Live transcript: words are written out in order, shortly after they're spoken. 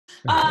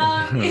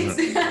It's,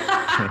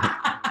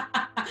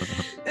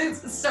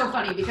 it's so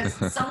funny because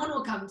someone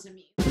will come to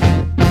me.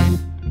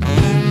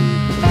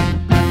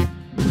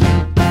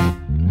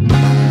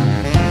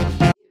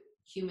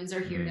 Humans are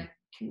here to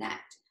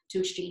connect, to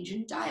exchange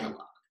in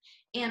dialogue.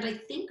 And I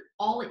think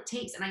all it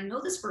takes, and I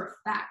know this for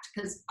a fact,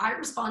 because I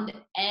respond to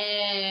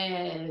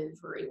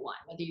everyone,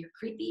 whether you're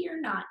creepy or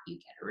not, you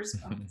get a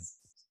response.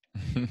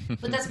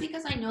 But that's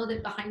because I know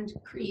that behind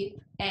creep,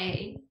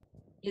 A,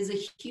 is a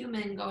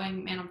human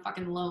going, man, I'm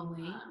fucking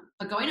lonely.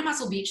 But going to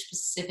Muscle Beach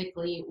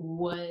specifically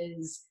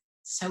was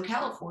so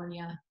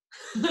California.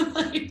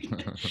 Like,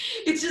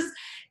 it's just,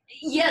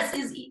 yes,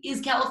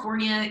 is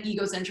California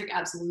egocentric?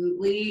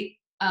 Absolutely.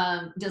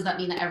 Does that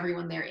mean that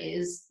everyone there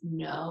is?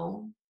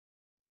 No.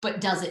 But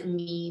does it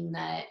mean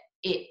that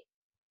it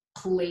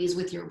plays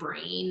with your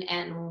brain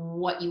and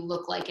what you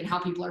look like and how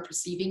people are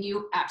perceiving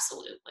you?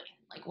 Absolutely.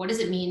 Like, what does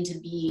it mean to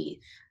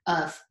be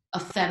a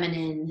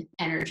feminine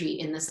energy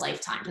in this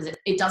lifetime?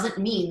 It doesn't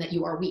mean that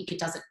you are weak. It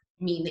doesn't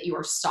mean that you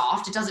are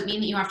soft. It doesn't mean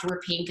that you have to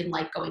wear pink and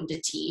like going to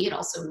tea. It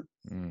also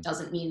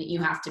doesn't mean that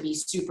you have to be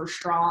super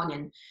strong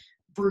and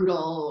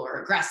brutal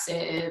or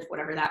aggressive,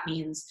 whatever that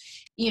means.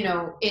 You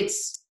know,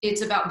 it's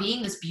about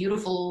being this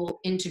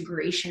beautiful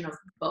integration of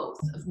both,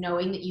 of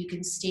knowing that you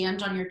can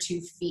stand on your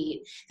 2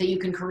 feet, that you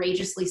can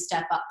courageously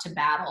step up to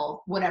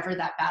battle, whatever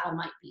that battle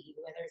might be,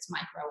 whether it's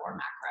micro or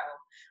macro,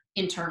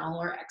 internal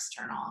or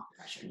external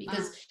depression.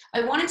 Because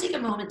I want to take a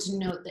moment to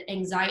note that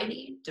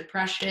anxiety,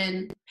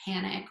 depression,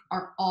 panic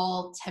are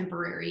all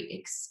temporary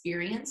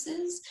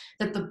experiences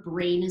that the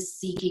brain is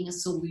seeking a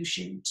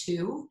solution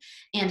to.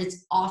 And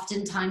it's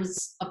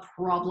oftentimes a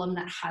problem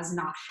that has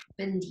not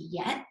happened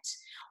yet,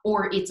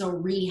 or it's a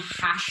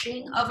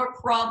rehashing of a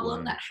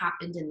problem that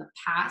happened in the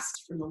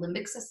past from the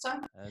limbic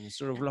system. And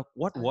sort of like,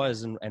 what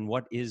was and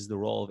what is the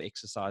role of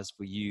exercise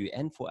for you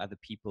and for other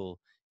people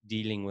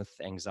dealing with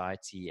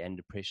anxiety and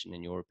depression,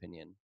 in your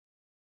opinion?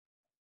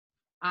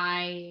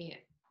 I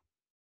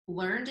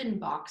learned in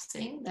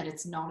boxing that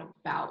it's not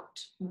about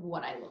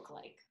what I look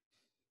like.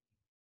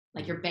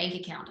 Like, your bank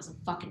account doesn't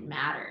fucking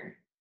matter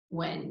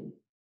when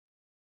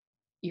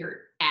you're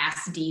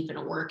ass deep in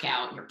a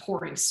workout and you're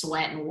pouring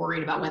sweat and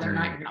worried about whether or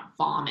not you're gonna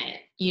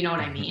vomit. You know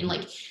what I mean?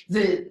 Like,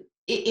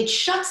 it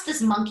shuts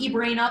this monkey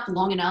brain up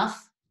long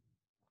enough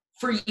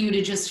for you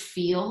to just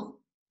feel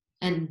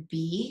and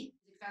be.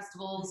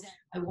 Festivals,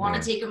 I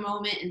want to take a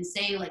moment and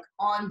say, like,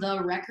 on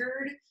the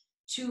record,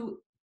 to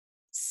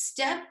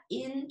step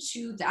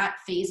into that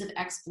phase of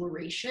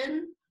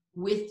exploration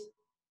with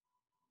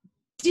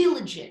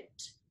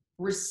diligent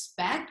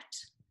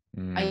respect.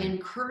 I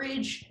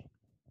encourage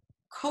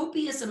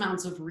copious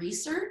amounts of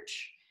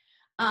research,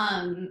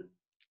 and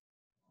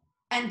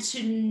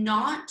to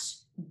not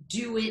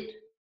do it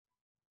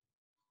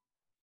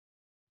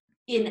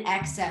in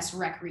excess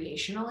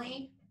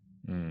recreationally,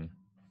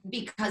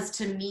 because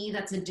to me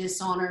that's a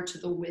dishonor to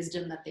the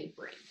wisdom that they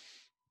bring.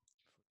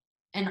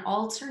 An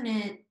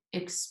alternate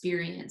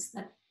experience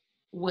that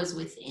was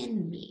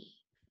within me,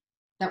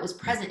 that was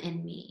present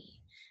in me,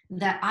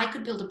 that I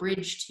could build a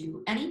bridge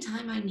to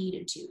anytime I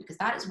needed to, because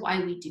that is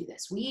why we do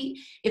this.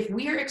 If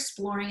we are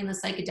exploring in the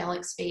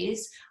psychedelic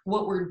space,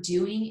 what we're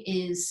doing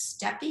is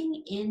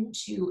stepping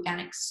into an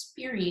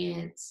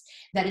experience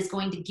that is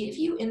going to give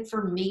you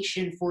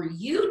information for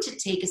you to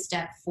take a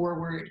step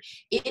forward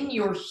in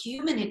your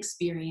human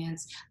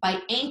experience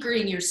by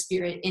anchoring your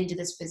spirit into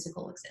this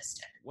physical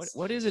existence.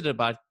 What is it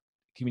about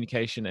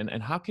communication,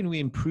 and how can we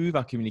improve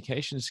our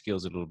communication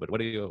skills a little bit?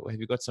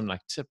 Have you got some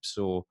like tips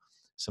or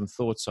some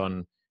thoughts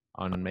on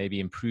maybe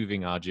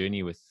improving our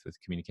journey with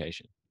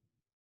communication?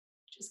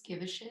 Just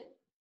give a shit.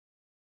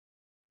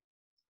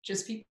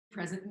 Just be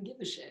present and give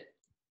a shit.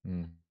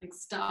 Like,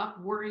 stop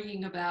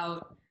worrying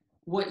about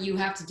what you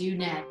have to do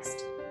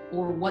next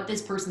or what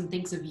this person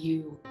thinks of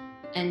you,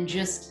 and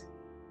just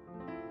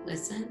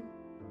listen.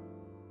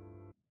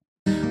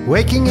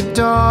 Waking at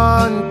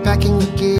dawn, packing the gear.